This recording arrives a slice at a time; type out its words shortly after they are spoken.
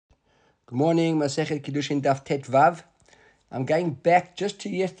Good morning, Masechet Kiddushin Daf Tet Vav. I'm going back just to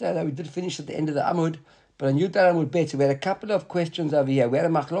yesterday, though we did finish at the end of the Amud, but on Yud Amud Bet, so we had a couple of questions over here. We had a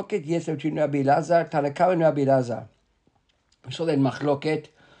machloket yesterday between Rabbi Lazar, Tanakama and Rabbi Lazar. We saw that machloket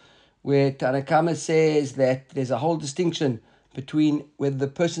where Tanakama says that there's a whole distinction between whether the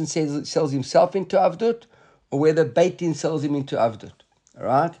person sells himself into Avdut or whether Beit Din sells him into Avdut. All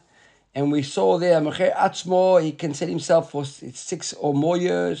right? And we saw there, Mecher Atzmo, he can sell himself for 6 or more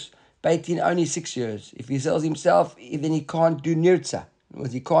years. Beit Din only 6 years. If he sells himself, then he can't do nirtza,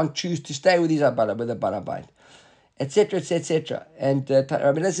 because he can't choose to stay with his abala, with the barabait, etc., etc., etc. And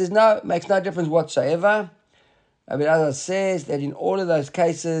Rabbi Lazar says, no, makes no difference whatsoever. Rabbi Lazar says that in all of those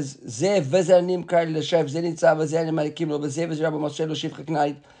cases, right?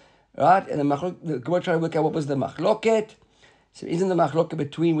 And the Gemara trying to work out what was the machloket. So isn't the machloket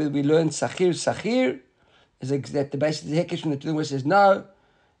between whether we learn sachir? Is that the basis of the hekesh from the Talmud says no.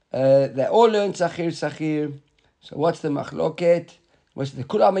 They all learn sachir. So what's the machloket? What's the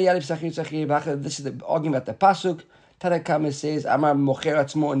kulam yalif sachir? This is the argument about the pasuk. Tanakama says, Amar mocher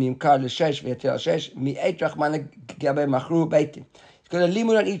atzmo nimkar l'shesh v'yatir l'shesh mi'et rachmana gabe machru beitim. He's got a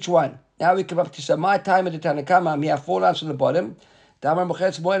limud on each one. Now we come up to, so my time at the Tanakama, we have 4 lines from the bottom. Amar mocher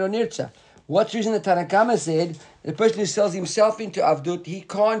atzmo eno nirtza. What's the reason the Tanakama said the person who sells himself into Avdut, he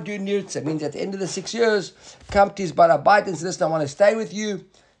can't do nirtza? It means at the end of the 6 years, come to his barabait and says, listen, I want to stay with you.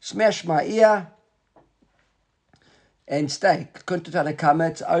 Smash my ear and stay. Kuntu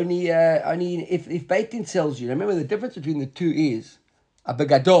Tanakama, it's only if Beit Din sells you. Remember the difference between the two is a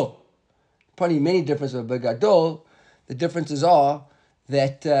begadol. Probably many differences of begadol. The differences are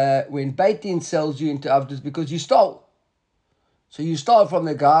that when Beit Din sells you into Avdut because you stole. So you stole from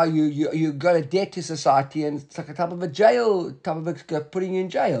the guy, you got a debt to society, and it's like a type of a jail, putting you in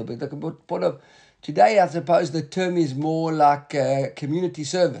jail. But like a part of today, I suppose the term is more like community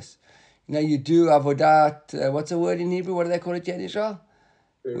service. You know, you do avodat. What's the word in Hebrew? What do they call it, in Israel?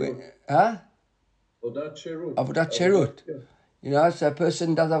 Huh? Avodat sherut. Avodat sherut. Yeah. You know, so a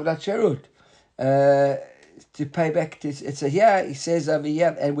person does avodat sherut to pay back. It's a here. He says over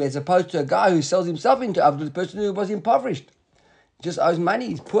here, and as opposed to a guy who sells himself into avodat, the person who was impoverished. Just owes money.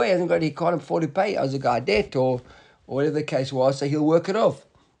 He's poor. He can't afford to pay. He owes a guy debt or whatever the case was. So he'll work it off.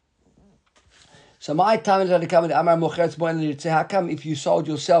 So my time is going to come with Amar Mocheretz Moen Nirtzeh. How come if you sold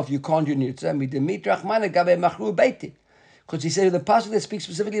yourself you can't do nirtzeh? Midemit Rachmana Gabe Machru Beitin. Because he said the passage that speaks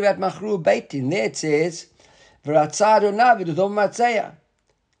specifically about Machru Beitin. There it says V'ratzah Adonai v'dodom Matzeya.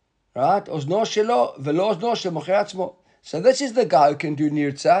 Right? Ozno shelo v'lo ozno shel Mocheretz Mo. So this is the guy who can do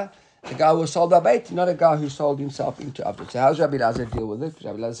nirtzeh. The guy who was sold by Beit, not a guy who sold himself into Avdut. So how does Rabbi Lazar deal with it? Because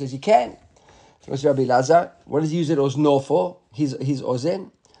Rabbi Lazar says he can. So what's Rabbi Lazar? What does he use it Ozno for? His Ozen.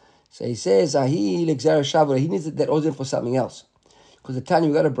 So he says, he needs that Ozen for something else. Because the time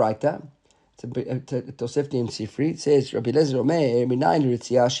we got a brighter, it's a Tosefti and Sifri, it says, Rabbi Lazar Omer, Minayin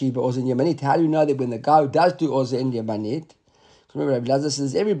Ritziyashi Ozen Yamanit. How do you know that when the guy who does do Ozen Yamanit, remember, Rabbi Lazar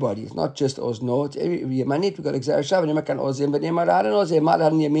says everybody. It's not just Ozno. It's every Yamanit. We got Exar Shav. Nema kan Ozim, but Nema Radan Ozim.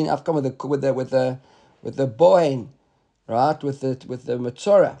 Madan Yamin. I've come with the bohen, right? With the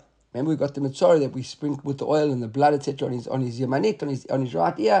Metzora. Remember, we got the Metzora that we sprinkled with the oil and the blood, etc. on his Yamanit, on his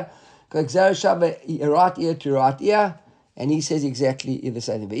right ear. Got Exar Shav, right ear to right ear, and he says exactly the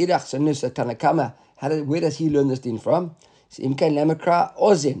same thing. V'irach Sanus Tanakama. Where does he learn this thing from? So Imkan Lamakra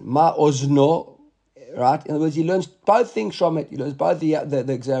Ozin Ma Ozno. Right? In other words, he learns both things from it. He learns both the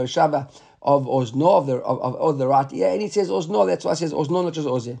Gzera Shava of Ozno, of the right ear, and he says Ozno. That's why he says Ozno, not just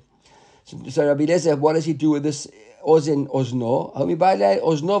Ozen. So Rabbi Lazar, what does he do with this Ozen Ozno?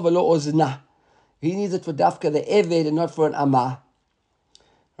 Ozno velo Ozna. He needs it for dafka the Eved and not for an Amah.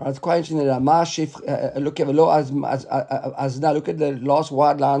 Right? It's quite interesting that Amah look at velo Azna. Look at the last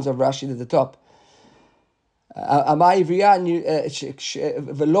wide lines of Rashi at the top. Ama Ivriya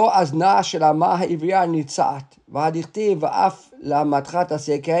velo azna shel ama Ivriya nitzat v'hadichtiv v'af la'matchat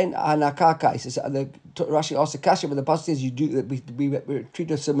aseken hanakaka. He says Rashi also kasha, but the pasuk says you do we treat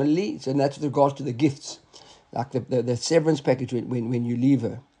her similarly. So that's with regards to the gifts, like the severance package when you leave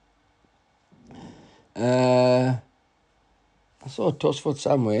her. I saw a Tosfot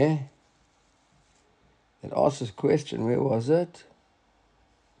somewhere that asked this question. Where was it?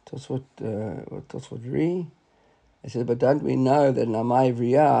 Tosfot Re. I said, but don't we know that Namai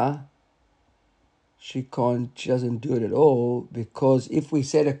Vriya, she doesn't do it at all, because if we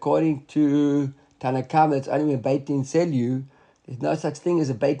said according to Tanakama, it's only when Beit Din sell you, there's no such thing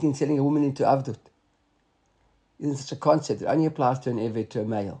as a Beit Din selling a woman into Avdut. Isn't such a concept. It only applies to an Eved, to a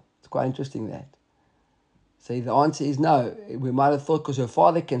male. It's quite interesting that. So the answer is no. We might have thought because her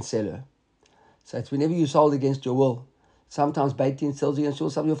father can sell her. So it's whenever you sold against your will. Sometimes Beit Din sells you against shul.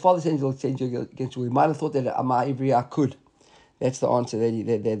 Some your father sends you against shul. You might have thought that Amar Ivri could. That's the answer that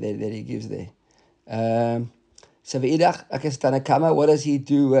he gives there. So Ve'idach, Tanakama, what does he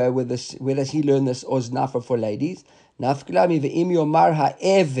do with this? Where does he learn this Oz Nafa for ladies? Nafklami ve'im yomar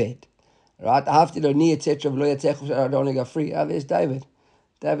ha'eved. Right? Hafti lo ni etc. V'lo yatzech I don't want to go free. There's David.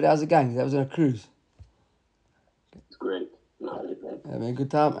 David, how's it going? That was on a cruise. It's great. Having a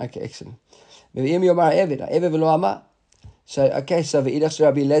good time? Okay, excellent. Ve'im yomar ha'eved. Ha'eved v'lo ama. So, okay, so Ve'idach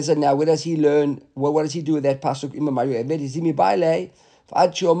Rabbi Lezer, now where does he learn? What does he do with that pasuk? Ima Mario Eved. He mi baile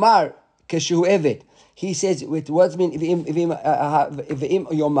v'ad shomar keshu eved. He says, with words mean if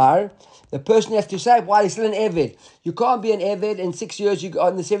yomar, the person has to say while he's still an eved. You can't be an eved in 6 years. You go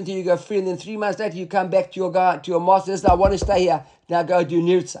on the 7th year you go free, and then 3 months later you come back to your master. I want to stay here. Now go do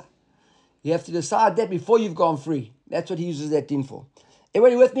nirtza. You have to decide that before you've gone free. That's what he uses that din for.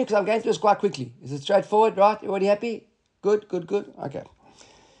 Everybody with me? Because I'm going through this quite quickly. Is it straightforward, right? Everybody happy? Good. Okay.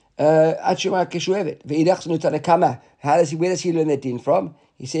 Where does he learn that din from?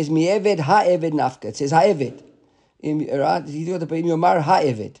 He says, Mi eved ha-eved nafka. It says ha-eved. Right? He's got to put in your mar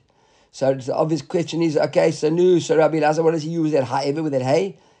ha-eved. So the obvious question is, okay, so Rabbi Lazar, what does he use that ha-eved with that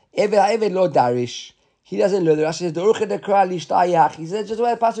hay? Eved ha-eved lo darish. He doesn't learn. The Rashi says, he says, just the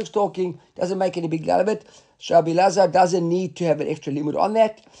way the pasuk's talking, doesn't make any big deal of it. So Rabbi Lazar doesn't need to have an extra limud on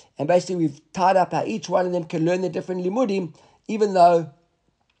that. And basically we've tied up how each one of them can learn the different limudim, even though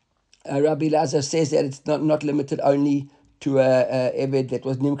Rabbi Lazar says that it's not limited only to Eved that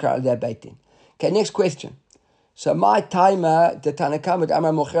was Nimkar al Beit Din. Okay, next question. So my timer, the Tanakam with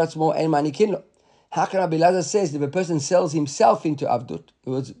Amar Mocheratz and Manikinlo. How can Rabbi Lazar says if a person sells himself into Avdut, it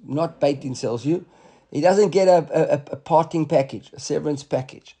was not Beit Din sells you, he doesn't get a parting package, a severance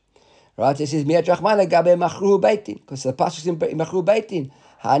package. Right? It says Miyat Rachmana Gabe Machru Beit Din, because the pasuk in Machru Beit Din,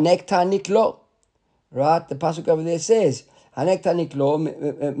 Hanek Tanik Lo. Right? The pasuk over there says, Hanek Tanik Lo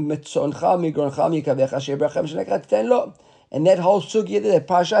Metzoncha Migroncha Mikavecha Shebrachem Shenekrat Ten Lo. And that whole sugya that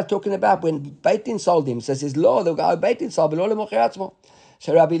Parasha talking about when Beit Din sold him, so it says, Lo, the guy Beit Din sold, but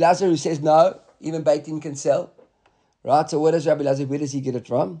so Rabbi Lazar who says, no, even Beit Din can sell. Right? So what does Rabbi Lazar, where does he get it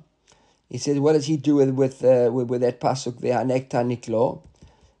from? He says, what does he do with that pasuk there, Hanek Tanik Lo?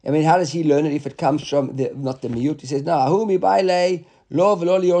 I mean, how does he learn it if it comes from not the miyut? He says, no, Ahu mi baile lo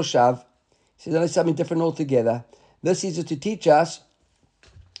v'lo liyoshav. He says, no, it's something different altogether. This is to teach us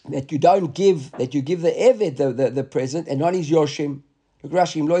that you give the Eved the present and not his Yoshim. Look,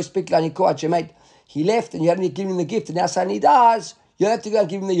 Rashi, lo yispeik lanikoat shemait. He left and you hadn't given him the gift, and now suddenly he dies, you have to go and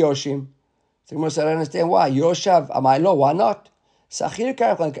give him the Yoshim. So I don't understand why. Yoshav, amai lo, why not? Sachir,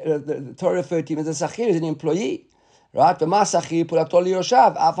 the Torah referred to him as a Sachir, as an employee. Right? If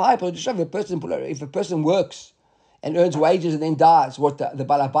a person works and earns wages and then dies, what the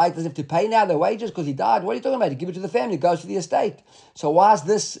balabait doesn't have to pay now the wages because he died? What are you talking about? You give it to the family, it goes to the estate. So why is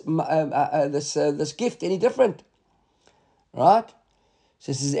this gift any different? Right?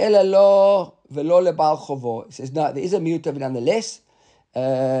 So it says ela lo velo lebal chovo. It says no, there is a miyut of it nonetheless.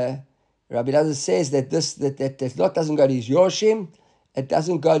 Rabbi Lazar says that that lot doesn't go to his yoshim. It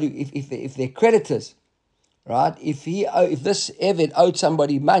doesn't go to if they're creditors. Right? If this Eved owed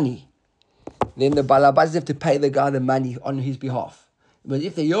somebody money, then the balabas have to pay the guy the money on his behalf. But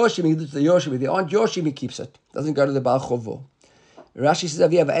if they're Yoshim, he gives it to the Yoshim. If they aren't Yoshim, he keeps it. Doesn't go to the Baal Chovo. Rashi says,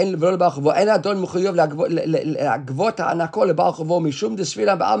 "Aviyav ein v'lo Baal Chovo. Ein adon mechuyev la'gvot ha'anako leBaal Chovo mishum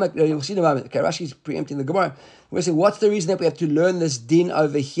desfiram ba'almek." You'll see in a moment. Okay, Rashi's preempting the Gemara. We're saying, what's the reason that we have to learn this din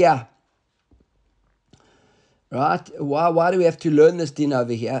over here? Right? Why do we have to learn this din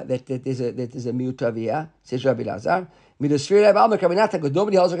over here? That there's a mute over here. Says Rabbi Lazar. Because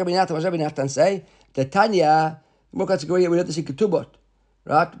nobody holds like Rabbi Natan. What does Rabbi Natan say? The Tanya, we learned this in Ketubot.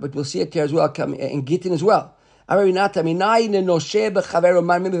 Right? But we'll see it here as well, in Gittin as well. Rabbi Natan,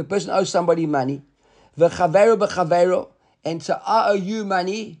 remember if a person owes somebody money, and so I owe you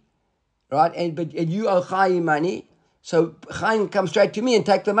money, right? And you owe Chaim money, so Chaim comes straight to me and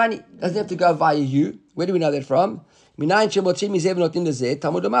take the money. Doesn't have to go via you. Where do we know that from? Right? So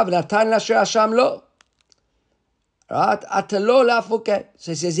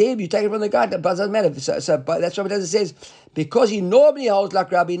it says here, you take it from the guy, that doesn't matter. So that's what it says. Because he normally holds like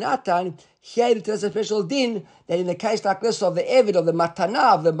Rabbi Natan, here it is a special din that in a case like this of the Eved, of the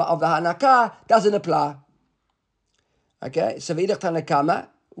Matana, of the Hanakah, doesn't apply. Okay, so V'idach Tanakama.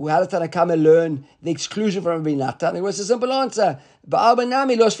 How does Tanakama learn the exclusion from Rabbi Natan? It was a simple answer. Ba'al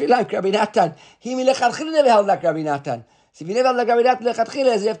Nami lo shfil like Rabbi Natan. He lechatchila never held like Rabbi Natan. So if you never held like Rabbi Natan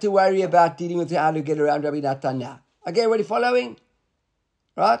lechatchila, you have to worry about dealing with how to get around Rabbi Natan now. Okay, everybody following?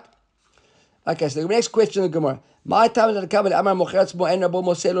 Right? Okay, so the next question of the Gemara. My time is Amar Mocheratz Mo En Rabo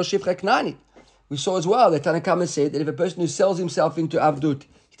Moseh Lo Shifcha Knani. we saw as well that Tanakama said that if a person who sells himself into Avdut,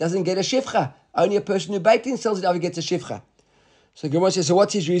 he doesn't get a shivcha. Only a person who Beitin sells it gets a shivcha. So Gemara says, so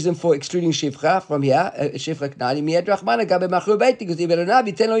what's his reason for excluding shivcha from here? Shivcha knani miyad rachmana gabe machur Beitin, because if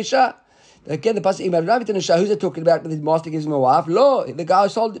Rav ten lo isha. Again, the pasuk Imar Rav ten isha. Who's it talking about? The master gives him a wife. Lo, the guy who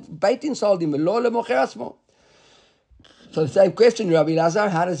sold Beitin sold him. Lo lemocher asmo. So the same question, Rabbi Lazar,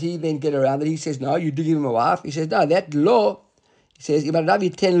 how does he then get around it? He says, no, you do give him a wife. He says, no, that law. He says, Imar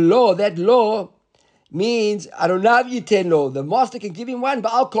Rav ten lo. That law means I don't have you 10 law. The master can give him one,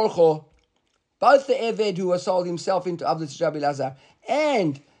 but Al Korcho. Both the Eved who has sold himself into Abdus Rabbi Lazar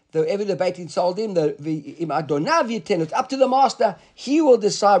and the Eved the Beitin sold him, I don't have you 10. It's up to the master. He will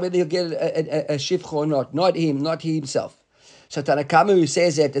decide whether he'll get a shivcha or not he himself. So Tanakama who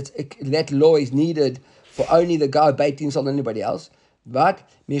says that that law is needed for only the guy who Beitin sold anybody else. But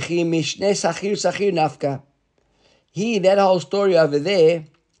Michi Mishne Sachir Nafka. That whole story over there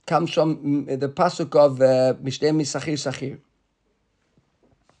comes from the pasuk of Mishneh Misachir Sachir.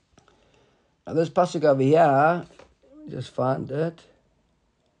 Now this pasuk over here, just find it.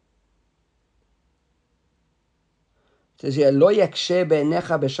 It says here, Lo yakshe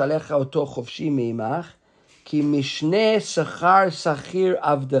be'enecha b'shalecha oto chofshi me'imach, ki Mishneh Sachar Sachir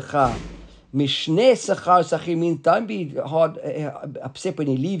avdecha. Mishneh Sachar Sachir means don't be hard upset when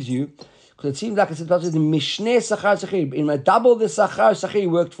he leaves you. Because it seems like it's supposed to be Mishneh Sachar Sachir. In double the Sachar Sachir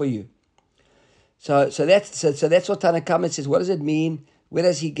worked for you. So that's what Tanakama says. What does it mean? Where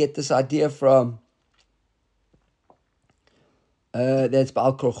does he get this idea from? That's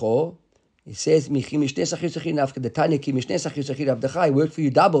Baal Korcho. He says Michi Mishneh Sachir Sachir Nafka. The Tanya Ki Mishneh Sachir Sachir Avdecha. He worked for you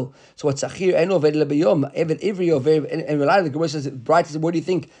double. So what Sachir Eno Oved LeBeyom. Every Oved and Relay. The Gemara says bright. What do you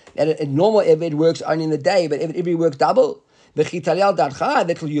think? That a normal Eved works only in the day, but every works double. That you think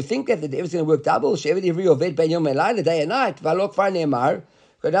that everything's going to work double. The day and night.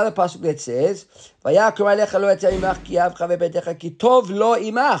 Another passage that says, what do you mean tov lo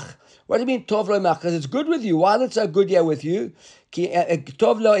imach? Because it's good with you. Why is it so good here with you?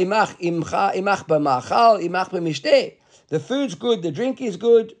 Tov lo imach imach b'machal imach b'mishteh. The food's good. The drink is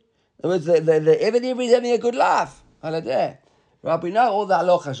good. In other words, everybody's having a good life. Right, we know all the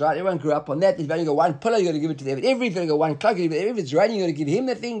halachas, right? Everyone grew up on that. If you only got one pillow, you got to give it to the Eved. If you only got one cloak, if it's raining, you got to give him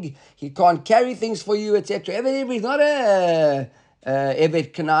the thing. He can't carry things for you, etc. Eved is not a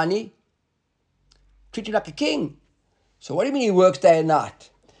Eved Kanani. Treat you like a king. So what do you mean he works day and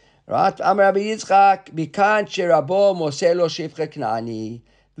night? Right? Amar Rabbi Yitzchak, Bikan Sherabo Moselo Shifcha Kanani.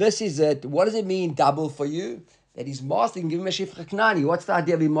 This is it. What does it mean double for you? That his master can give him a Shifcha Kanani. What's the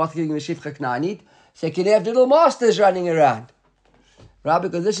idea of his master giving him a Shifcha Kanani? So he can have little masters running around. Right,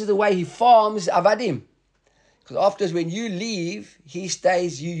 because this is the way he farms avadim. Because afterwards, when you leave, he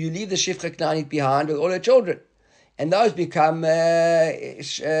stays. You leave the shifcha knanit behind with all her children, and those become evet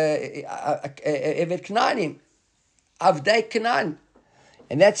knanim, avdei knan,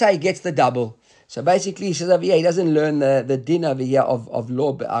 and that's how he gets the double. So basically, he says over here he doesn't learn the din over here of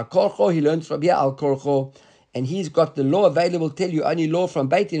law al korcho. He learns from here al korcho. And he's got the law available, tell you only law from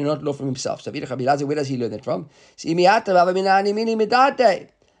Beitin and not law from himself. So where does he learn that from? He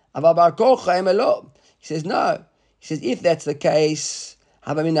says, no. He says, if that's the case,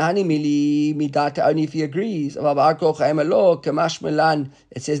 only if he agrees. It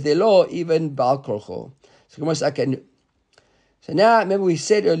says the law, even Baal Korcho. So now, remember we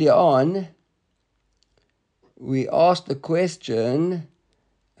said earlier on, we asked the question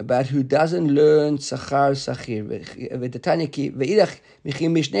about who doesn't learn Sachar Sachir.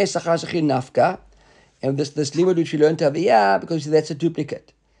 And this limud which we learned over here, because that's a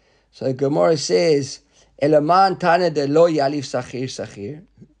duplicate. So Gemara says, Elaman Tana de lo yalif Sachir Sachir.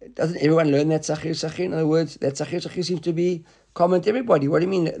 Doesn't everyone learn that Sachir Sachir? In other words, that Sachir Sachir seems to be common to everybody. What do you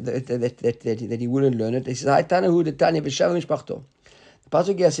mean that he wouldn't learn it? He says, Hai Tana hu de Tanya v'shav mishpachto. The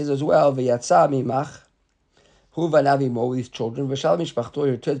pasuk here says as well, V'yatsa mimach, Hu v'navimo with his children, v'shal mishpachto,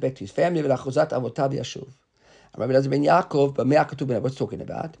 he returns back to his family, v'lachuzat avotav yashuv. Rabbi Elazar ben Yaakov, b'mei hakatuv ben, what's talking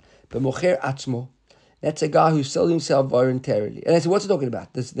about? B'mocher atzmo. That's a guy who sells himself voluntarily. And I said, what's it talking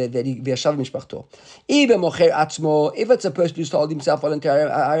about? That he v'yashav mishpachto. B'mocher atzmo, if it's a person who sold himself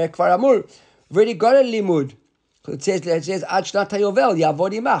voluntarily, kvar amur, already got a limud. It says ad shnat hayovel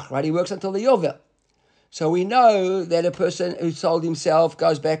yavod imach, right? He works until the yovel. So we know that a person who sold himself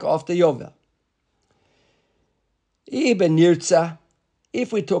goes back after yovel. Even nirtza,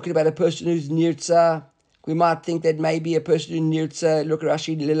 if we're talking about a person who's nirtza, we might think that maybe a person who's nirtza, look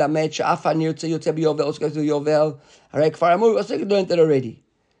Rashi, lilamed, sha'afa nirtza, yotzeh b'yovel, also goes to yovel, harek faramur, also learned that already.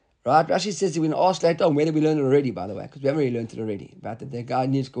 Right? Rashi says that we can ask later on, where did we learn it already, by the way? Because we haven't really learned it already. About that the guy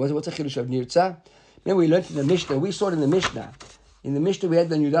needs, what's a chiddush of nirtza? Remember we learned in the Mishnah, we saw it in the Mishnah. In the Mishnah we had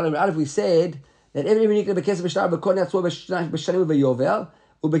the Yudal Aleph, we said that every nikna bekesef b'shtar b'kon yatzor b'shanim v'yovel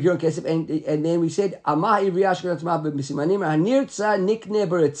u'begiron kesef, and then we said amah ivriya shkon atzma b'simanim hanirtza nikne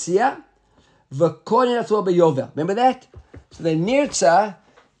b'retzia v'kon yatzor b'yovel. Remember that? So the nirtza,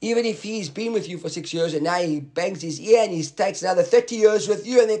 even if he's been with you for 6 years and now he bangs his ear and he takes another 30 years with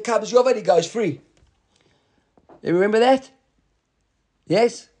you and then comes yovel, he goes free. You remember that?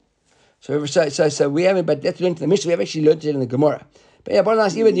 Yes? So we haven't, but that's learned in the Mishnah. We have actually learned it in the Gemara. But yeah,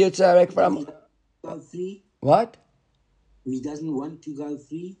 Barnas, even nirtza from go free? what? He doesn't want to go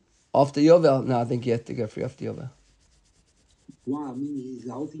free? After yovel? No, I think you have to go free after yovel. Why? I mean,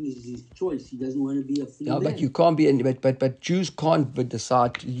 the whole thing is his choice. He doesn't want to be a free No, man. but you can't be. But Jews can't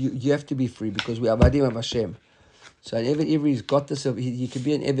decide. You have to be free because we are Avadim of Hashem. So an Eved Ivri's got this. He can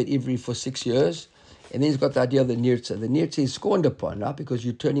be an Eved Ivri for 6 years, and then he's got the idea of the nirtza. The nirtza is scorned upon, right? Because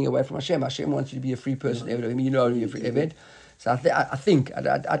you're turning away from Hashem. Hashem wants you to be a free person. I mean, you know, you're a free Eved. So I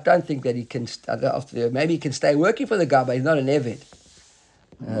don't think that he can. Maybe he can stay working for the guy, but he's not an Eved.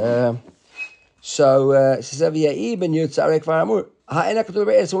 says over here, Ibn Yutzarek Varamur. Ha'ena katuv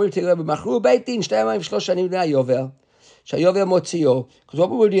be'ez, we'll take over Machru Beitin, Shtayim Shlosh Shanim Yovel. Shayovel Motzio. Because what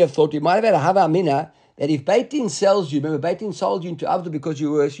would you have thought? You might have had a Hava Mina that if Beitin sells you, remember Beitin sold you into Avdu because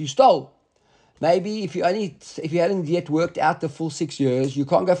you stole. Maybe if you hadn't yet worked out the full 6 years, you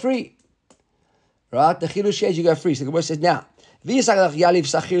can't go free. Right? The Chidush says you go free. So the Gemara says now, if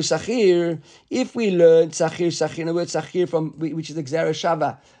we learn Sachir, the word Sachir from which is the Gzera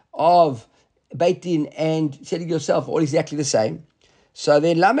Shava of Beitin and setting yourself all exactly the same. So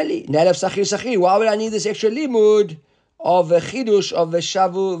then Lameli, Nadav Sachir, why would I need this extra limud of a Chidush of the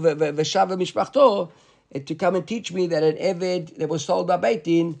Shava Mishpachto to come and teach me that an Eved that was sold by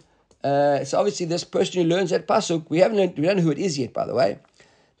Beitin? So obviously this person who learns that pasuk, we don't know who it is yet, by the way.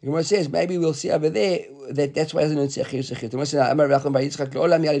 The Gemara says maybe we'll see over there that's why he doesn't learn Sechir. The Gemara says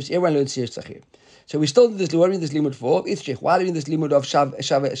everyone learns Sechir. So we still do this. What are we doing this limud for? Why are we doing this limud of Shav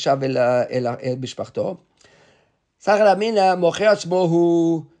el Bishpachto? Sachar Amina mocher atzmo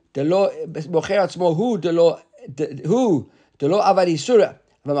hu delo avad isura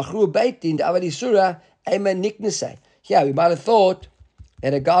v'machru beitin the avad isura eman niknesei. Yeah, we might have thought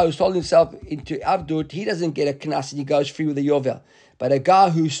that a guy who sold himself into Avdut, he doesn't get a knas and he goes free with a yovel. But a guy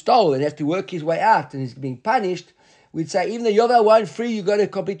who stole and has to work his way out and is being punished, we'd say even the yovel won't free, you got to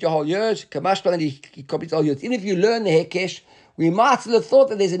complete your whole years. Kamashpan, he completes all years. Even if you learn the hekesh, we might still have thought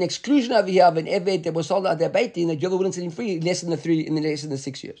that there's an exclusion over here of an eved that was sold out there beitin that yovel wouldn't set him free less than the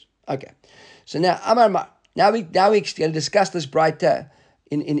 6 years. Okay, so now Amar, now we're going to discuss this brighter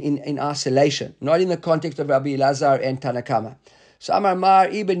in isolation, not in the context of Rabbi Elazar and Tanakama. So Amar Mar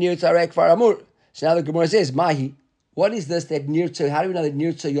Ibn Nirtzarek Faramur. So now the Gemara says, Mahi, what is this that Nirtza? How do we know that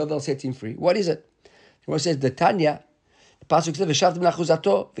Nirtza Yovel sets him free? What is it? The Gemara says, the Tanya, the pasuk says, V'shavtim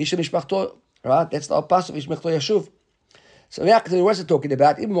lachuzato, v'isha mishpachto. Right? That's the pasuk, v'isha mishpachto yashuv. So what's it talking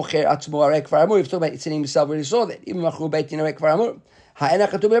about? Ibn Mocher Atzmo Arek Faramur. If talking about sitting himself, we already saw that. Ibn Machru Beitin Arek Faramur. Ha'ena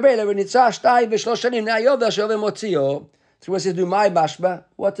katuv lebele v'nitzah shtay v'shlosh shanim na Yovel she'ovel motzio. So what says, do my mashba?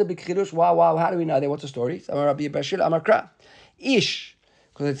 What's a big chidush? Wow, how do we know that? What's the story? Amar Rabbi Bashir Amar Kra. Ish,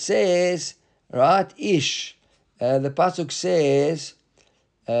 because it says, right, Ish. The pasuk says,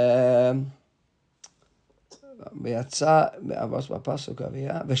 what's my pasuk over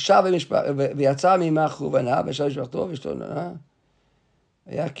here? V'yatza mimachu v'na, v'shav mishpachto, v'shtona.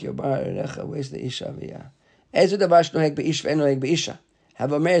 Where's the Ish over here? Ezu davar shnoheg be'ish ve'en noheg be'isha.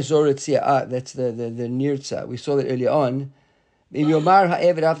 Have a mer zor etzia. That's the nirtza. We saw that earlier on. V'im yomar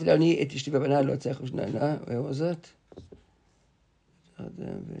ha'eved after dani et ishti b'bana lo tzech u'shnana. Where was it? I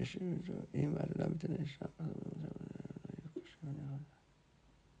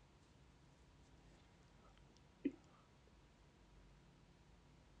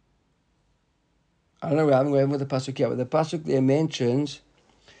don't know. We haven't with the pasuk yet. But the pasuk there mentions,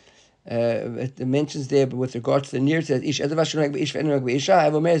 it mentions there, but with regard to the near to ish, we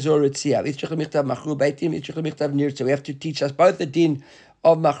have to teach us both the din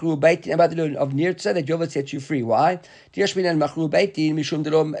of Machru Beitin about the din of Nirtza that Yovel sets you free. Why? If Machru Beitin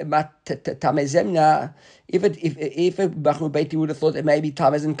would have thought that maybe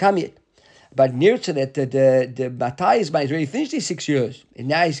time hasn't come yet. But Nirtza that the Matthias man is already finished his 6 years. And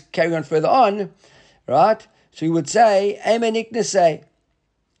now he's carrying on further on. Right? So he would say, Amen Iknesei.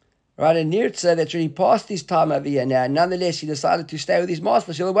 Right, and Nirtza that's already passed his time over here now. Nonetheless, he decided to stay with his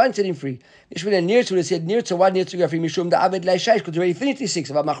master, so he won't set him free. Mishvil and Nirtza would have said, Nirtza, why Nirtza go free? Mishum the Aved Leishaish, because he already finished his 6.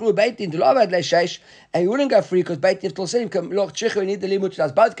 But Machru Beitin to Aved Leishaish, and he wouldn't go free because Beitin still said him, come, look, Chichu, we need the limud.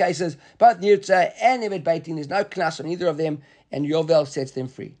 Does both cases, both Nirtza and Aved Beitin, there's no knas on either of them, and Yovel sets them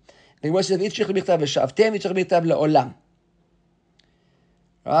free. The Gemara says, Yitzchich Michtav V'shavtem, Yitzchich Michtav Le'olam.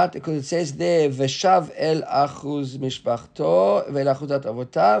 Right? Because it says there, Veshav el achuz mishpachto ve'el achuzat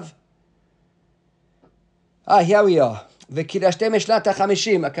avotav. Here we are. V'kidashtem eshnat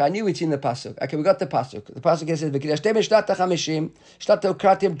ha'chamishim. Okay, I knew it's in the pasuk. Okay, we got the pasuk. The pasuk says, V'kidashtem eshnat ha'chamishim, shnat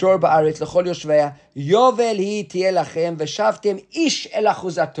ha'okratim dor ba'aretz l'chol yoshveya, yovel hi tieh lachem, v'shavtem ish el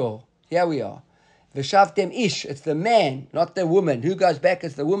achuzato. Here we are. V'shavtem ish. It's the man, not the woman. Who goes back?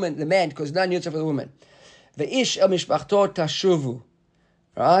 It's the woman, the man, because no yotza for the woman. V'ish el mishpachto tashuvu.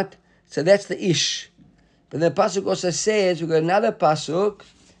 Right? So that's the ish. But the pasuk also says, we've got another pasuk,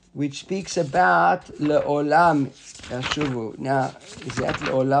 which speaks about le'olam yashuvu. Now, is that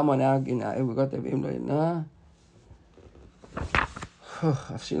le'olam or now? We got the no.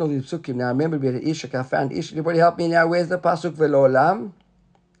 I've seen all these psukim now. I remember we had an ish. I found ish. Anybody help me now? Where's the pasuk ve'le'olam?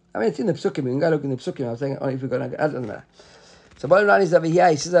 I mean, it's in the psukim. You can go look in the psukim. I was saying, if we got, I don't know. So bottom line is over here.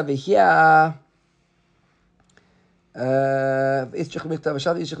 He says over here. Meaning he stays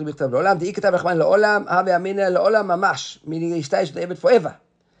with the Eved forever.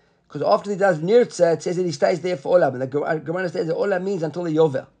 Because after he does nirtza, it says that he stays there for olam. And the Gemara says that olam means until the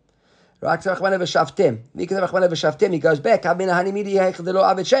yovel. Right? He goes back. Meaning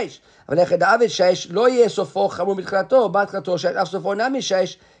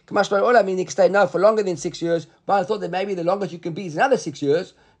he can stay no for longer than 6 years. But I thought that maybe the longest you can be is another 6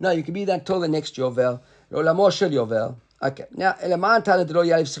 years. No, you can be there until the next yovel. Okay, now, so we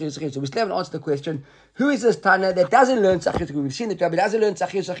still haven't answered the question. Who is this Tana that doesn't learn Sachir Sachir? We've seen that Rabbi doesn't learn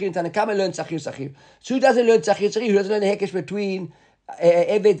Sachir Sachir, and Tanakama learns Sachir Sachir. So who doesn't learn Sachir Sachir? Who doesn't learn the hekesh between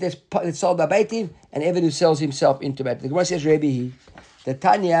Eved that's sold by Baitim and Eved who sells himself into Baitim? The Gemara says, Rabbi, the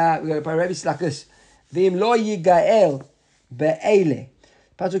Tanya, we're going to Rabbi like this. V'im lo yigael be'ele.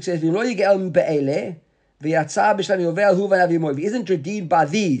 Pasuk says, V'im lo yigael be'ele, v'yatza b'shlam yovel hu v'nav yimoy. If he isn't redeemed by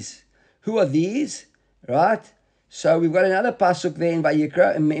these, who are these? Right? So we've got another pasuk there in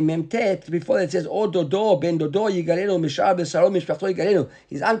Vayikra, in Memtet, before that says, O Dodo, Ben Dodo, Yigalenu, Mishar, Besaro, Mishpachto, Yigalenu,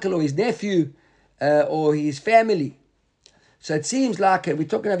 his uncle or his nephew, or his family. So it seems like, we're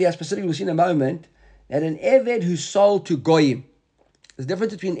talking about specifically, we'll see in a moment, that an Eved who's sold to Goyim. There's a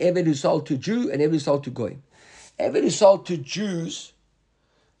difference between Eved who's sold to Jew and Eved who's sold to Goyim. Eved who's sold to Jews,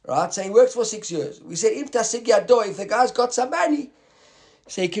 right, so he works for 6 years. We said, if the guy's got some money,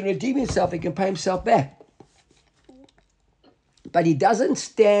 so he can redeem himself, he can pay himself back. But he doesn't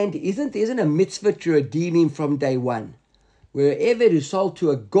stand, isn't a mitzvah to redeem him from day one. Where Eved who's sold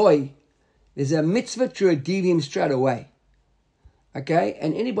to a goy, there's a mitzvah to redeem him straight away. Okay?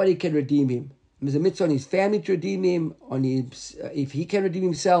 And anybody can redeem him. There's a mitzvah on his family to redeem him, on his, if he can redeem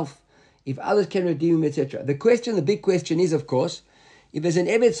himself, if others can redeem him, etc. The big question is, of course, if there's an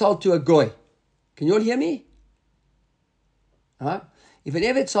Eved sold to a goy, can you all hear me? Huh? If an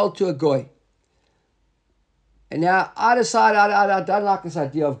Eved sold to a goy, and now I decide I don't like this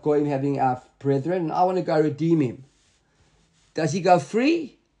idea of Goyim having our brethren, and I want to go redeem him. Does he go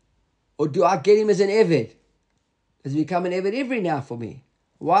free? Or do I get him as an Eved? Does he become an Eved every now for me?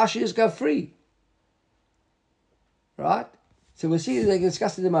 Why should he just go free? Right? So we'll see, they can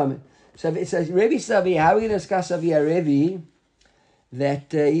discuss it in a moment. So Rebbe Savi, how are we going to discuss over here, Rebbe?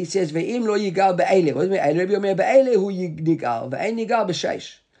 That he says, Ve'im lo yigal be'ele. What does it mean? Rebbe Omer be'ele hu yigal. Ve'en yigal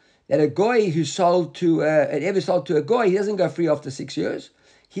b'sheish. That a goy who's sold to an Eved sold to a goy, he doesn't go free after 6 years.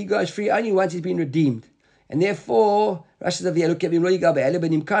 He goes free only once he's been redeemed, and therefore Rashi says, "V'yalu kevim lo yigal be'ele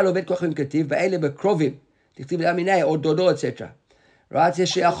benimkar lo vet kochim kativ be'ele bekrovim tichtiv le'aminei or dodo etc." Right? Says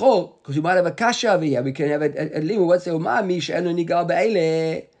she'achol because we might have a kasha over here. We can have a limud. What's the umah mi she'enu nigal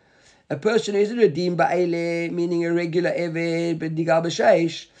be'ele? A person who isn't redeemed be'ele, meaning a regular Eved but nigal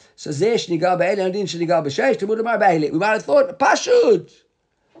b'sheish. So zesh nigal be'ele and din shenigal b'sheish. Temud amar be'ele. We might have thought pashut.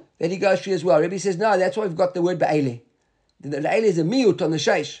 Then he goes free as well. Rebbe says, no, that's why we've got the word ba'ele. The ba'ele is a miut on the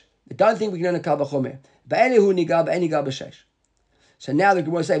sheish. I don't think we can learn a kal v'chomer. Ba'ele hu nigal ba'en nigal b'sheish. So now the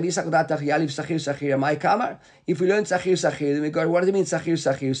Gemara is saying, if we learn sachir sachir, then we go, what does it mean sachir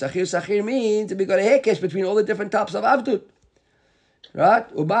sachir? Sachir sachir means we got a hekesh between all the different types of avdut. Right?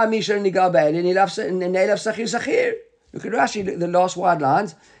 Uba mishar nigal ba'ele, neilav sachir sachir. Look at Rashi, the last wide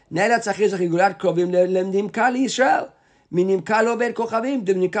lines. Neilav sachir sachir gulat krovim lemdim kal Yisrael. There's this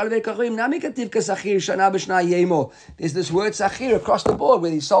word sachir across the board,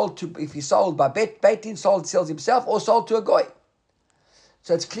 whether he's sold to, if he's sold by Beitin, sells himself, or sold to a goy.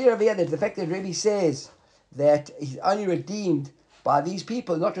 So it's clear over here that the fact that Rebbe says that he's only redeemed by these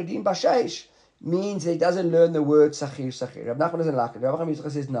people, not redeemed by Sheish, means that he doesn't learn the word sachir sachir. Rav Nachman doesn't like it. Rav Nachman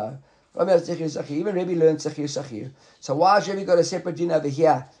says no. Even Rebbe learned sachir sachir. So why has Rebbe got a separate din over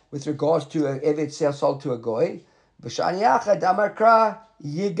here with regards to an Eved sold to a goy? The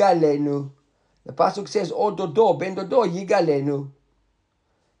pasuk says, "O dodo, ben dodo, yigalenu."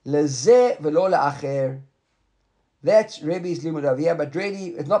 Leze v'lo la'acher. That's Rebbe's limud over here, but really,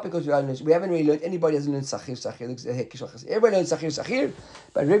 it's not because we haven't really learned, anybody hasn't learned Sachir. Everybody learns Sachir,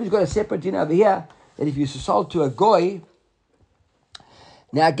 but Rebbe's got a separate din over here, that if you sold to a goy,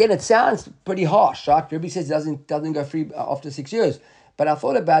 now again, it sounds pretty harsh, right? Rebbe says it doesn't go free after 6 years, but I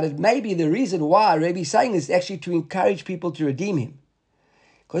thought about it, maybe the reason why Rebbe's saying this is actually to encourage people to redeem him.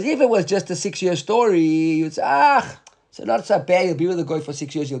 Because if it was just a 6-year story, you'd say, so not so bad, you'll be with the goy for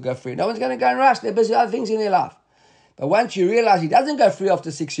 6 years, you'll go free. No one's going to go and rush, they're busy with other things in their life. But once you realize he doesn't go free after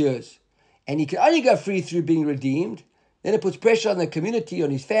 6 years, and he can only go free through being redeemed, then it puts pressure on the community,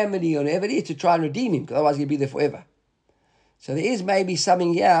 on his family, on whoever it is to try and redeem him, because otherwise he'll be there forever. So there is maybe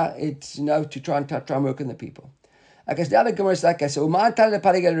something here, it's, to try and work on the people. Okay, so now the Gemara is like, so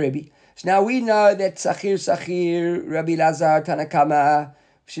now we know that Sachir, Rabbi Lazar, Tanakama,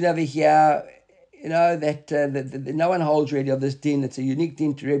 over here, that no one holds really of this din. It's a unique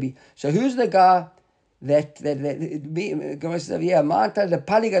din to Rebbe. So who's the guy that Gemara says over here? Ma'anta the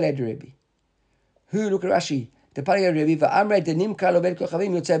Paligaled Rebbe. Who? Look at Rashi. The Paligaled Rebbe. Va'amre the Nimka Lobed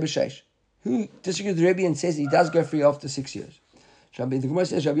Kochavim Yotzei B'Sheish. Who disagrees with Rebbe and says he does go free after 6 years? The Gemara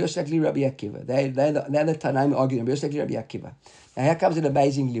says Rabbi Yosef Li Rabbi Akiva. They're the Tanaim arguing. Rabbi Yosef Li Rabbi Akiva. Now here comes an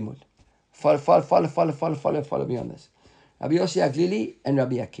amazing limud. Follow me on this. Rabbi Yossi Aglili and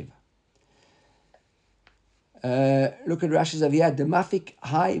Rabbi Akiva. Look at Rashi's Aviyah. Demafik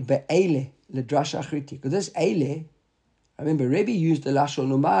hai be'ele ledrasha achriti. Because this eile, remember, Rebbe used the lashon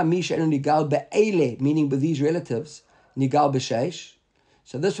numa mi she'enu nigal be'ele, meaning with these relatives, nigal b'sheish.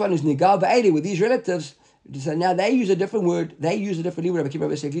 So this one is nigal be'ele with these relatives. So now they use a different word. They use a different word. Rabbi Akiva,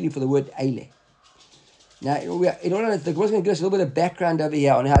 Rabbi Yossi Aglili for the word eile. Now, in order, the Gemara is going to give us a little bit of background over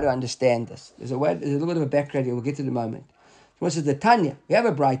here on how to understand this. There's a little bit of a background here. We'll get to it in a moment. What says the Tanya? We have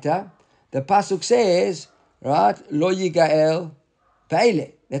a Braita. The pasuk says, right, lo yigael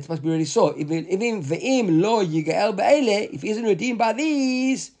be'ele. That's what we already saw. Even ve'im lo yigael be'ele, if he isn't redeemed by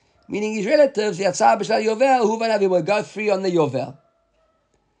these, meaning his relatives, the yatzah b'shal yovel, hu v'navi will go free on the yovel.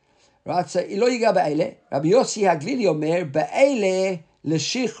 Right, so lo yigael be'ele. Rabbi Yossi Haglili omer be'ele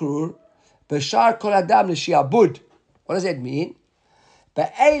l'shichrur b'shar kol adam l'shiabud. What does that mean?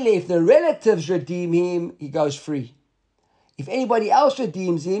 Be'ele, if the relatives redeem him, he goes free. If anybody else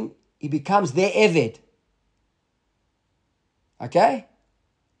redeems him, he becomes their eved. Okay?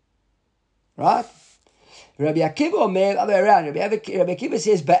 Right? Rabbi Akiva omer, other way around. Rabbi Akiva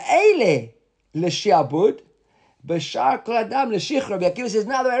says, Ba'ele l'shiabud, b'shar kol adam l'shich. Rabbi Akiva says,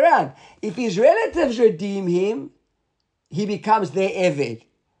 no, other way around. If his relatives redeem him, he becomes their eved.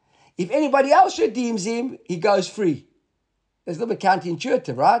 If anybody else redeems him, he goes free. It's a little bit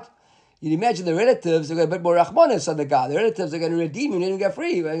counterintuitive, right? You'd imagine the relatives are going to be a bit more rachmanis on the guy. The relatives are going to redeem him and go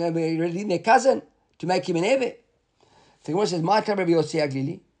free. They're going to redeem their cousin to make him an eved. The Gemara says, "My Rabbi Yossi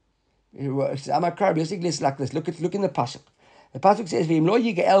Aglili." Amar Rabbi Yossi Aglili is like this. Look in the pasuk. The pasuk says, "V'im lo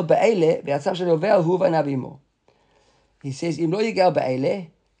yigael be'ele ve'atzav shel yovel hu v'navimo." He says, "Im lo yigael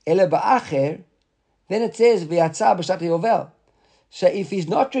be'ele ele ba'acher." Then it says, "Ve'atzav b'shat yovel." So if he's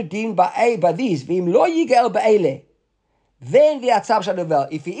not redeemed by these, v'im lo yigael be'ele. Then the Atzav Shal Yovel.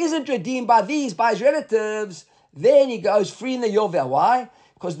 If he isn't redeemed by these, by his relatives, then he goes free in the Yovel. Why?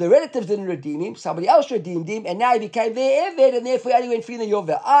 Because the relatives didn't redeem him, somebody else redeemed him, and now he became their Eved, and therefore he only went free in the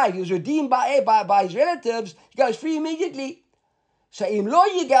Yovel. If he was redeemed by his relatives, he goes free immediately. So Im Lo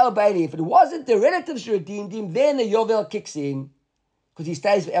Yigal Ba'eli, if it wasn't the relatives who redeemed him, then the Yovel kicks in, because he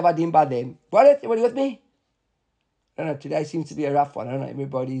stays forever redeemed by them. Got it? Everybody with me? I don't know, today seems to be a rough one. I don't know,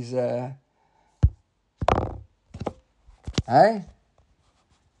 everybody's... Hey?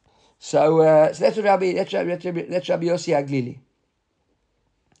 So that's what Rabbi Yossi Aglili.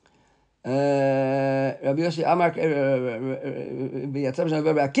 Rabbi Yossi Amar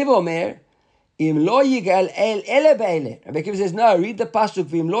Akiva Omer Im lo yigael el ele be'ele. Rabbi Akiva says, no, read the pasuk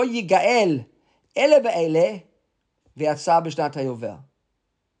V'im lo yigael ele be'ele ve'atzah b'shnat hayovel.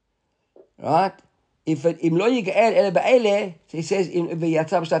 Right? If Im lo yigael ele be'ele, he says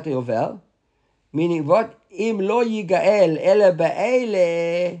ve'atzah b'shnat hayovel, meaning what? Im lo yigael ele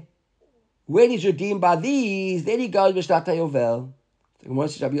be'ele. When he's redeemed by these, then he goes b'shtat hayovel. The Gemara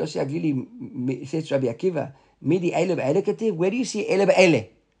says, Rabbi Yossi Aglili says to Rabbi Akiva, Midi ele be'ele kativ. Where do you see ele be'ele?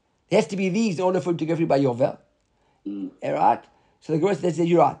 There has to be these in order for him to go free by yovel. All right? So the Gemara says,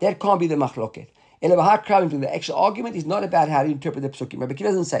 you're right. That can't be the machloket. Ele b'hai krayim. The actual argument is not about how to interpret the psukim. Rabbi Akiva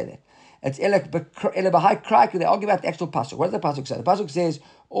doesn't say that. It's ele b'hai krayim. They argue about the actual pasuk. What does the pasuk say? The pasuk says,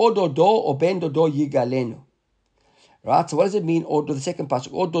 O dodo o ben dodo yigalenu. Right? So what does it mean? Or the second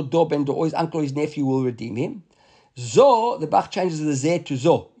pasuk, O dodo ben dodo, his uncle or his nephew will redeem him. Zo, the Bach changes the ze to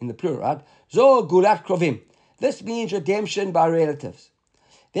zo in the plural, right? Zo gulat krovim. This means redemption by relatives.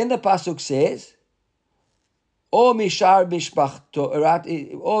 Then the pasuk says, "O mishar mishpachto,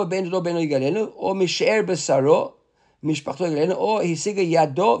 o ben lo ben yigalenu, o misher besaro mishpachto yigalenu, o hisiga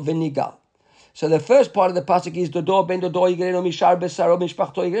yado v'nigal." So the first part of the pasuk is Dodo ben Dodo yigalenu mishar besaro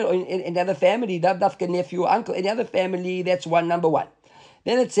mishpachto yigalenu. In another family, dafka nephew, uncle, any other family, that's number one.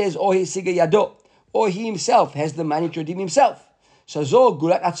 Then it says, "O hisiga yado," or he himself has the money to redeem himself. So zo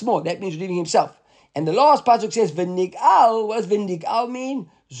gulat atzmo, that means redeeming himself. And the last pasuk says v'nigal. What does v'nigal mean?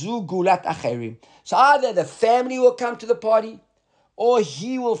 Zu gulat acherim. So either the family will come to the party, or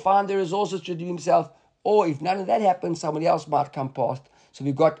he will find the resources to redeem himself, or if none of that happens, somebody else might come past. So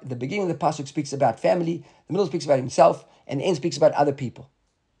we've got the beginning of the pasuk speaks about family, the middle speaks about himself, and the end speaks about other people.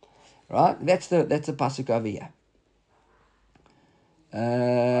 Right? That's the pasuk over here.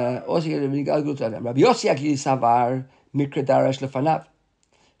 Also, Rabbi Yossi Agili Savar Mikra Darash Lefanav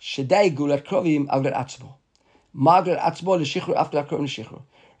Shedei Gulat Krovim Aglat Atzmo Maglat Atzmo L'Shichur after Krovim L'Shichur.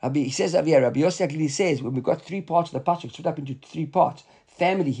 He says over here, Rabbi Yossi Agili says, when we've got three parts of the pasuk split up into three parts,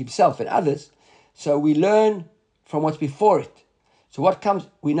 family, himself, and others. So we learn from what's before it. So what comes,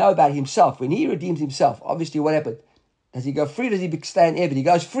 we know about himself. When he redeems himself, obviously what happened? Does he go free? Does he stay in Eved? He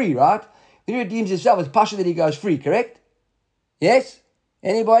goes free, right? When he redeems himself, it's pasha that he goes free, correct? Yes?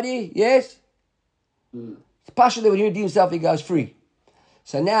 Anybody? Yes? It's pasha that when he redeems himself, he goes free.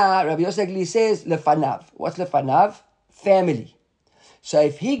 So now, Rabbi Yosef Agili says, lefanav. What's lefanav? Family. So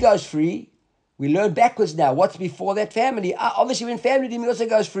if he goes free, we learn backwards now. What's before that family? Obviously, when family redeems, he also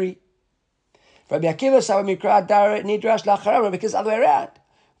goes free. Rabbi Akiva, Saba Mikra, Dara, Nidrash, Lachara, because the other way around.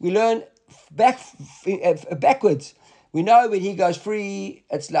 We learn backwards. We know when he goes free,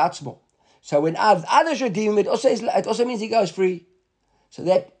 it's Latzmo. So when others redeem him, it also means he goes free. So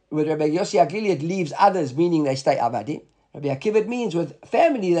that with Rabbi Yossi Agili, it leaves others, meaning they stay Avadim. Rabbi Akiva, it means with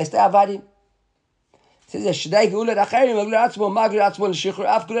family, they stay Avadim. It says, Shadai Geulat Acherim, Magul Atzmo, Magul Atzmo, L'Shichur,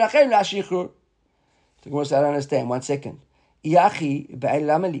 Af Geulat Acherim, L'Shichur. So I don't understand. 1 second. Iachi Be'el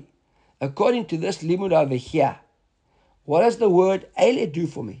Lamali. According to this limud over here, what does the word Eile do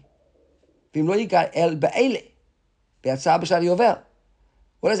for me? Vim lo yikar El Be'ele. Be'atzah b'shar Yovel.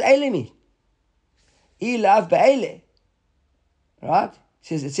 What does Eile mean? Ilav Be'ele. Right?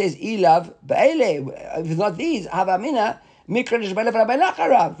 It says Ilav Be'ele. If it's not these, Havamina, Mikra Nishbele V'Rabbein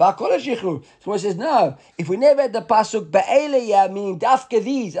Acharav. V'akol HaShichur. So it says, no. If we never had the pasuk Be'ele ya, meaning Dafka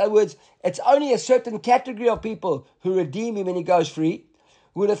these, in other words, it's only a certain category of people who redeem him when he goes free.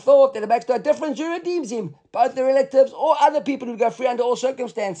 We would have thought that it makes no difference who redeems him, both the relatives or other people who go free under all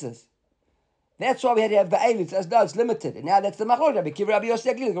circumstances. That's why we had to have Ba'elit. So no, it's limited. And now that's the Machlok. Rabbi Kiva, Rabbi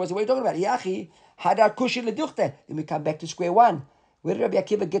Yossi Agili. What are you talking about? Yachi, Hadar Kushi Leduchte. Then we come back to square one. Where did Rabbi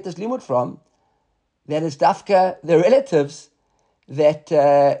Akiva get this limud from? That is Dafka, the relatives that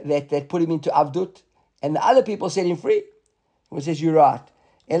put him into Avdut, and the other people set him free. He says, you're right.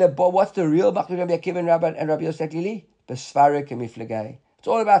 What's the real Machlok Rabbi Akiva and Rabbi Yossi Agili? Besfarik and Miflegay. It's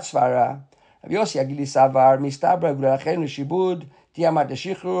all about Svara. Rabbi Yossi Agili Savar, Mistabra, Gulachem, Shibud, Tiamat,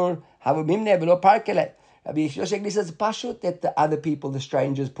 Shichur, Havimne, Velo Parkele. Rabbi Yossi Agili says, Pashut, that the other people, the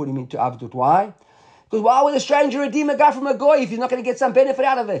strangers, put him into Avdut. Why? Because why would a stranger redeem a guy from a goy if he's not going to get some benefit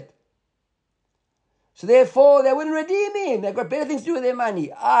out of it? So therefore, they wouldn't redeem him. They've got better things to do with their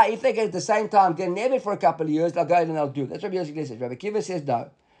money. If they get at the same time, get an Eved for a couple of years, they'll go and they'll do it. That's what Rabbi Yossi Agili says. Rabbi Kiva says no.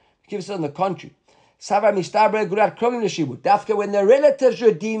 Rabbi Kiva says on the contrary. Savar mistabre gurat krovim l'shibud. Dafka when the relatives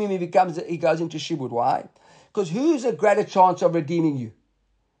redeem him, he goes into shibud. Why? Because who's a greater chance of redeeming you?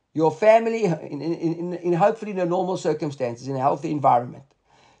 Your family, in hopefully in a normal circumstances, in a healthy environment.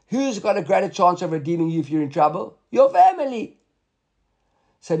 Who's got a greater chance of redeeming you if you're in trouble? Your family.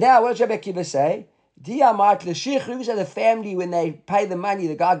 So now, what does Rabbi Akiva say? Diamat l'shichur. You say the family, when they pay the money,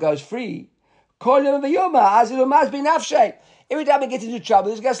 the guy goes free. Kol yom v'yoma azilu maz b'nafshay. Every time he gets into trouble,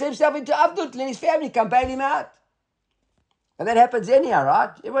 he's going to slip himself into Avdut, and his family can bail him out. And that happens anyhow, right?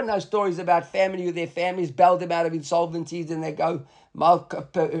 Everyone knows stories about family who their families bailed them out of insolvencies, and they go,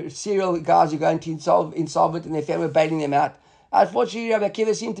 serial guys who go into insolvent, and their family are bailing them out. Unfortunately, Rabbi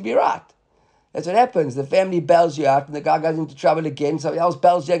Akiva seemed to be right. That's what happens. The family bails you out, and the guy goes into trouble again. Somebody else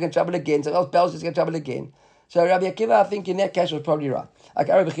bails you, get in trouble again. Somebody else bails you, get in trouble again. So Rabbi Akiva, I think in that case, was probably right. Like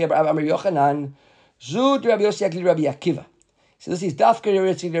Rabbi Yochanan, Zud Rabbi Yossi Agili Rabbi Akiva. So this is Dafka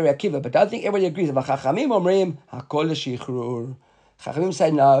Rabbi Akiva, but I don't think everybody agrees. Chachamim omrim hakol l'shichur. Chachamim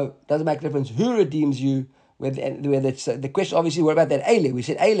say no, doesn't make a difference who redeems you. Whether it's the question, obviously, what about that Eile? We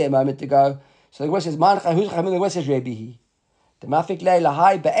said Eile a moment ago. So the question says, who's Chachamim? The question says Rebihi. The mafik le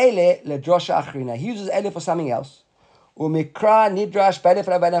lahai be'ele ledrosha achrina. He uses Eile for something else. Umikra nidrash be'ele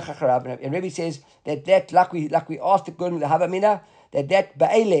for Rabbeinu chacharav. And Rebbe says that like we asked the good the Havamina, that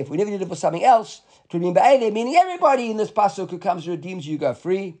ba'elev, we never did it for something else, it would mean ba'elev, meaning everybody in this pasuk who comes and redeems you go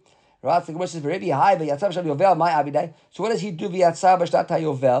free. Right? The Gemara says, so what does he do? Which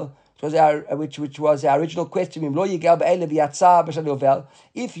was our original question.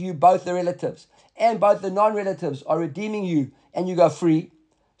 If you, both the relatives and both the non-relatives, are redeeming you and you go free,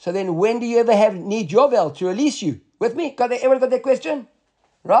 so then when do you ever need Yovel to release you? With me? Everyone got that question?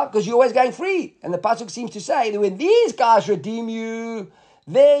 Right? Because you're always going free. And the pasuk seems to say that when these guys redeem you,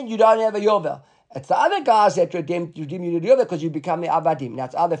 then you don't have a Yovel. It's the other guys that redeem you to Yovel because you become the Abadim. Now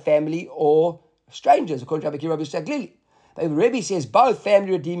it's either family or strangers, according to Rabbi Saglili. But if Rebbe says both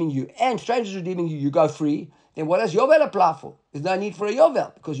family redeeming you and strangers redeeming you, you go free, then what does Yovel apply for? There's no need for a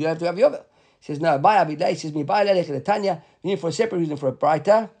Yovel because you don't have to have Yovel. He says, no, by Abidai, he says, Tanya, you need for a separate reason, for a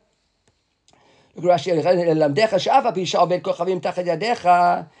brighter. Look at Rashi,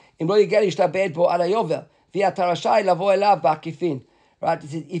 right? It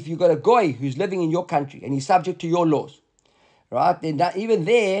says, if you've got a goy who's living in your country and he's subject to your laws, right? Then that, even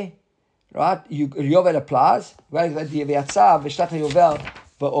there, right, Yovel applies.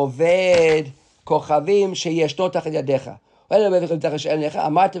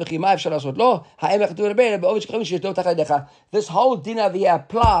 This whole din over here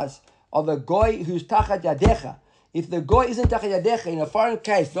applies of a goy who's tachat yadecha. If the goy isn't tachat yadecha, in a foreign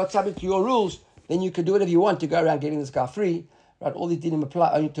case, not subject to your rules, then you can do whatever you want to go around getting this guy free. Right? All these dinim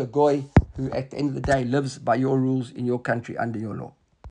apply only to a goy who at the end of the day lives by your rules in your country under your law.